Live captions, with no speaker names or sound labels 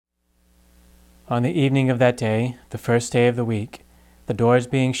On the evening of that day, the first day of the week, the doors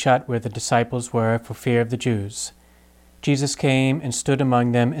being shut where the disciples were for fear of the Jews, Jesus came and stood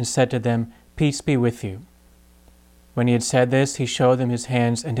among them and said to them, "Peace be with you." When he had said this, he showed them his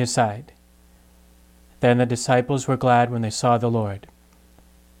hands and his side. Then the disciples were glad when they saw the Lord.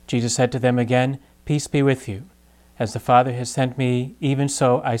 Jesus said to them again, "Peace be with you. As the Father has sent me, even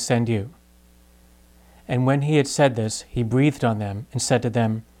so I send you." And when he had said this, he breathed on them and said to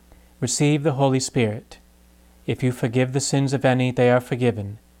them, "Receive the Holy Spirit. If you forgive the sins of any, they are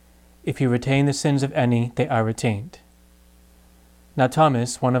forgiven. If you retain the sins of any, they are retained." Now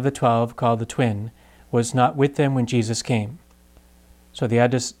Thomas, one of the 12, called the twin, was not with them when Jesus came. So the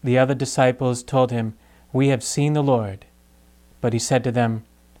other disciples told him, "We have seen the Lord." But he said to them,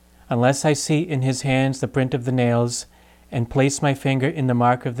 "Unless I see in his hands the print of the nails, and place my finger in the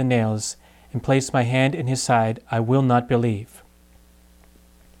mark of the nails, and place my hand in his side, I will not believe."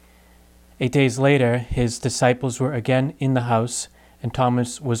 8 days later, his disciples were again in the house, and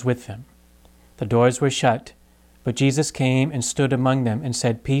Thomas was with them. The doors were shut, but Jesus came and stood among them and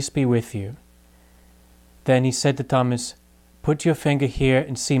said, "Peace be with you." Then he said to Thomas, "Put your finger here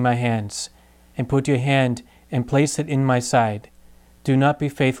and see my hands, and put your hand and place it in my side. Do not be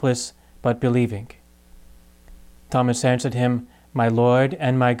faithless, but believing." Thomas answered him, "My Lord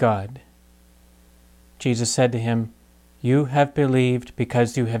and my God." Jesus said to him, "You have believed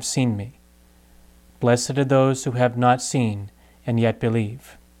because you have seen me. Blessed are those who have not seen and yet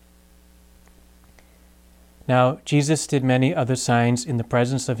believe." Now Jesus did many other signs in the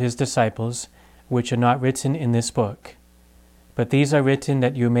presence of his disciples, which are not written in this book. But these are written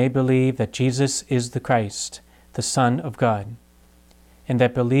that you may believe that Jesus is the Christ, the Son of God, and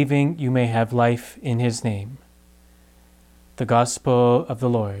that believing you may have life in his name. The Gospel of the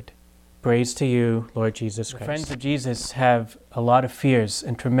Lord. Praise to you, Lord Jesus Christ. The friends of Jesus have a lot of fears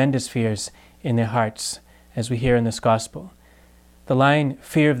and tremendous fears in their hearts, as we hear in this Gospel. The line,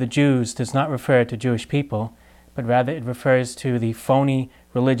 "fear of the Jews," does not refer to Jewish people, but rather it refers to the phony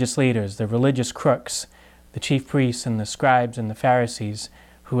religious leaders, the religious crooks, the chief priests and the scribes and the Pharisees,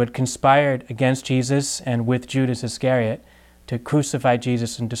 who had conspired against Jesus and with Judas Iscariot to crucify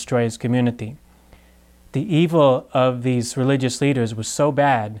Jesus and destroy his community. The evil of these religious leaders was so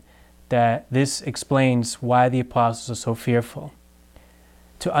bad that this explains why the apostles are so fearful.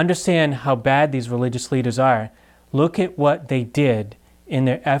 To understand how bad these religious leaders are, look at what they did in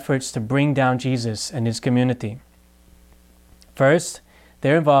their efforts to bring down Jesus and his community. First,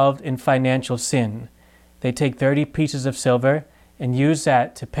 they're involved in financial sin. They take 30 pieces of silver and use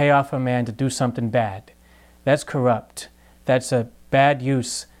that to pay off a man to do something bad. That's corrupt. That's a bad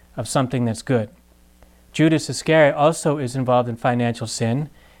use of something that's good. Judas Iscariot also is involved in financial sin.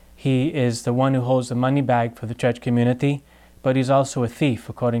 He is the one who holds the money bag for the church community, but he's also a thief,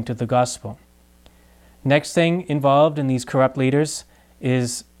 according to the gospel. Next thing involved in these corrupt leaders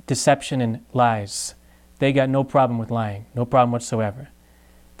is deception and lies. They got no problem with lying, no problem whatsoever.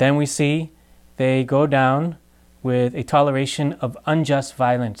 Then we see they go down with a toleration of unjust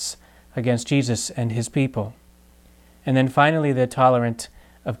violence against Jesus and his people. And then finally they're tolerant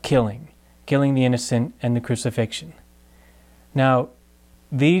of killing the innocent and the crucifixion. Now,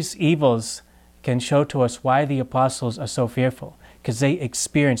 these evils can show to us why the apostles are so fearful, because they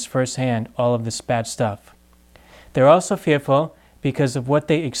experienced firsthand all of this bad stuff. They're also fearful because of what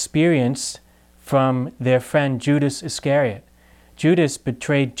they experienced from their friend Judas Iscariot. Judas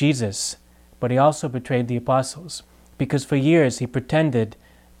betrayed Jesus, but he also betrayed the apostles, because for years he pretended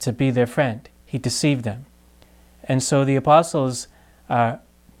to be their friend. He deceived them. And so the apostles are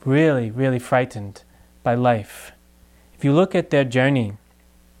really, really frightened by life. If you look at their journey,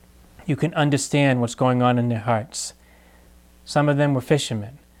 you can understand what's going on in their hearts. Some of them were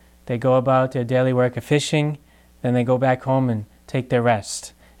fishermen. They go about their daily work of fishing, then they go back home and take their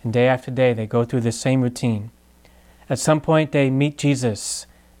rest. And day after day, they go through the same routine. At some point, they meet Jesus,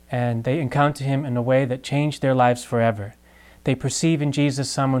 and they encounter him in a way that changed their lives forever. They perceive in Jesus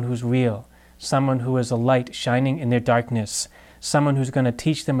someone who's real, someone who is a light shining in their darkness, someone who's going to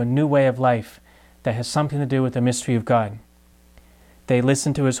teach them a new way of life that has something to do with the mystery of God. They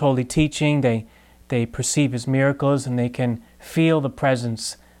listen to his holy teaching, they perceive his miracles, and they can feel the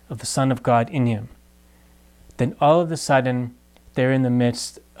presence of the Son of God in him. Then all of a sudden, they're in the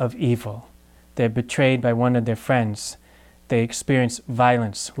midst of evil. They're betrayed by one of their friends. They experience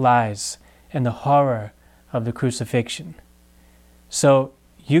violence, lies, and the horror of the crucifixion. So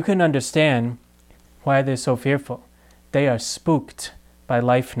you can understand why they're so fearful. They are spooked by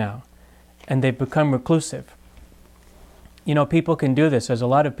life now, and they've become reclusive. You know, people can do this. There's a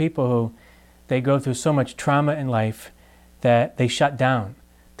lot of people who, they go through so much trauma in life that they shut down.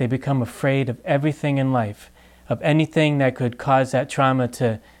 They become afraid of everything in life, of anything that could cause that trauma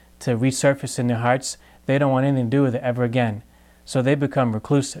to resurface in their hearts. They don't want anything to do with it ever again. So they become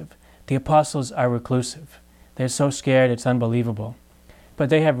reclusive. The apostles are reclusive. They're so scared it's unbelievable.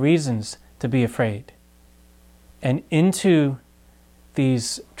 But they have reasons to be afraid. And into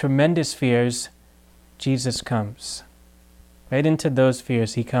these tremendous fears, Jesus comes. Right into those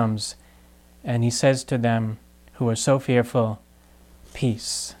fears he comes, and he says to them who are so fearful,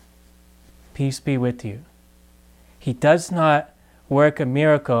 peace. Peace be with you. He does not work a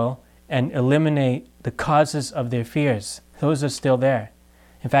miracle and eliminate the causes of their fears. Those are still there.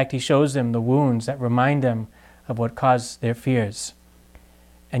 In fact, he shows them the wounds that remind them of what caused their fears.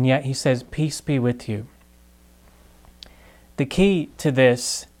 And yet he says, peace be with you. The key to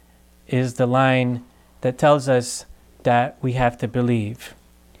this is the line that tells us that we have to believe.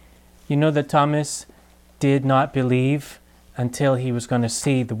 You know that Thomas did not believe until he was going to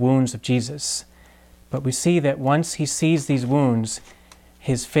see the wounds of Jesus. But we see that once he sees these wounds,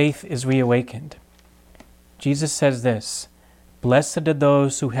 his faith is reawakened. Jesus says this, "Blessed are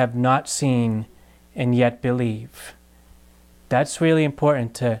those who have not seen and yet believe." That's really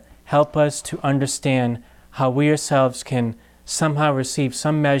important to help us to understand how we ourselves can somehow receive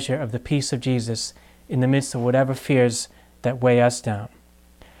some measure of the peace of Jesus in the midst of whatever fears that weigh us down.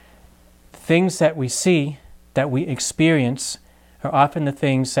 The things that we see, that we experience, are often the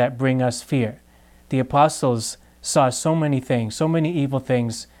things that bring us fear. The apostles saw so many things, so many evil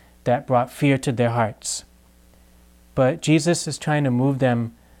things that brought fear to their hearts. But Jesus is trying to move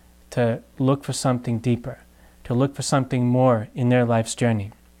them to look for something deeper, to look for something more in their life's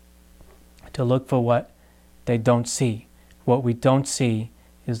journey, to look for what they don't see. What we don't see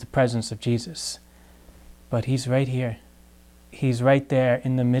is the presence of Jesus. But he's right here. He's right there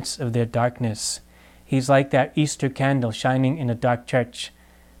in the midst of their darkness. He's like that Easter candle shining in a dark church.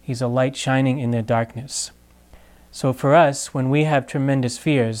 He's a light shining in their darkness. So for us, when we have tremendous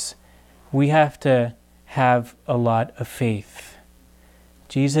fears, we have to have a lot of faith.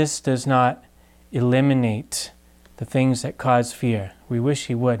 Jesus does not eliminate the things that cause fear. We wish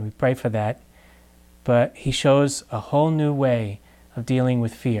he would. We pray for that. But he shows a whole new way of dealing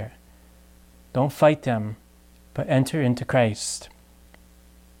with fear. Don't fight them, but enter into Christ.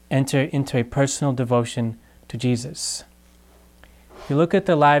 Enter into a personal devotion to Jesus. If you look at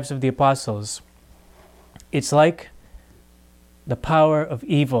the lives of the apostles, it's like the power of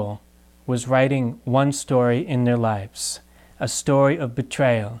evil was writing one story in their lives, a story of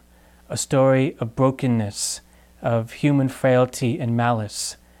betrayal, a story of brokenness, of human frailty and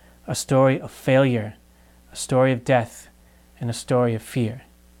malice, a story of failure, a story of death, and a story of fear.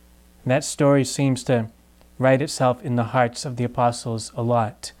 And that story seems to write itself in the hearts of the apostles a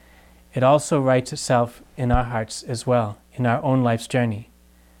lot. It also writes itself in our hearts as well, in our own life's journey.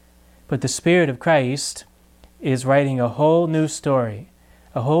 But the Spirit of Christ is writing a whole new story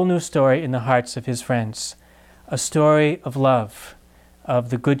in the hearts of his friends, a story of love, of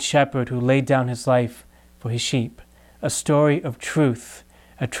the Good Shepherd who laid down his life for his sheep, a story of truth,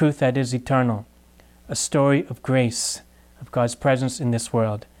 a truth that is eternal, a story of grace, of God's presence in this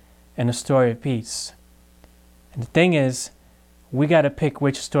world, and a story of peace. And the thing is, we got to pick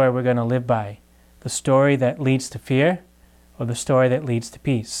which story we're going to live by, the story that leads to fear or the story that leads to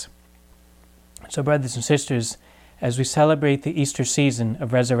peace. So brothers and sisters, as we celebrate the Easter season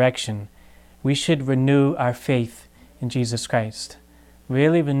of resurrection, we should renew our faith in Jesus Christ.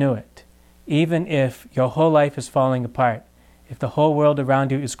 Really renew it. Even if your whole life is falling apart, if the whole world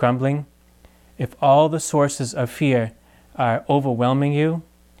around you is crumbling, if all the sources of fear are overwhelming you,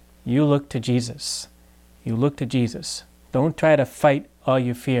 you look to Jesus. You look to Jesus. Don't try to fight all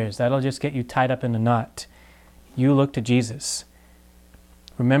your fears. That'll just get you tied up in a knot. You look to Jesus.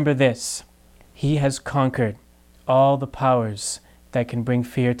 Remember this. He has conquered all the powers that can bring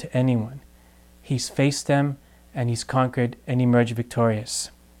fear to anyone. He's faced them and he's conquered and emerged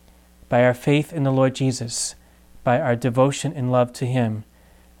victorious. By our faith in the Lord Jesus, by our devotion and love to him,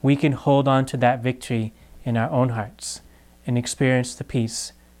 we can hold on to that victory in our own hearts and experience the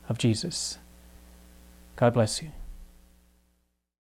peace of Jesus. God bless you.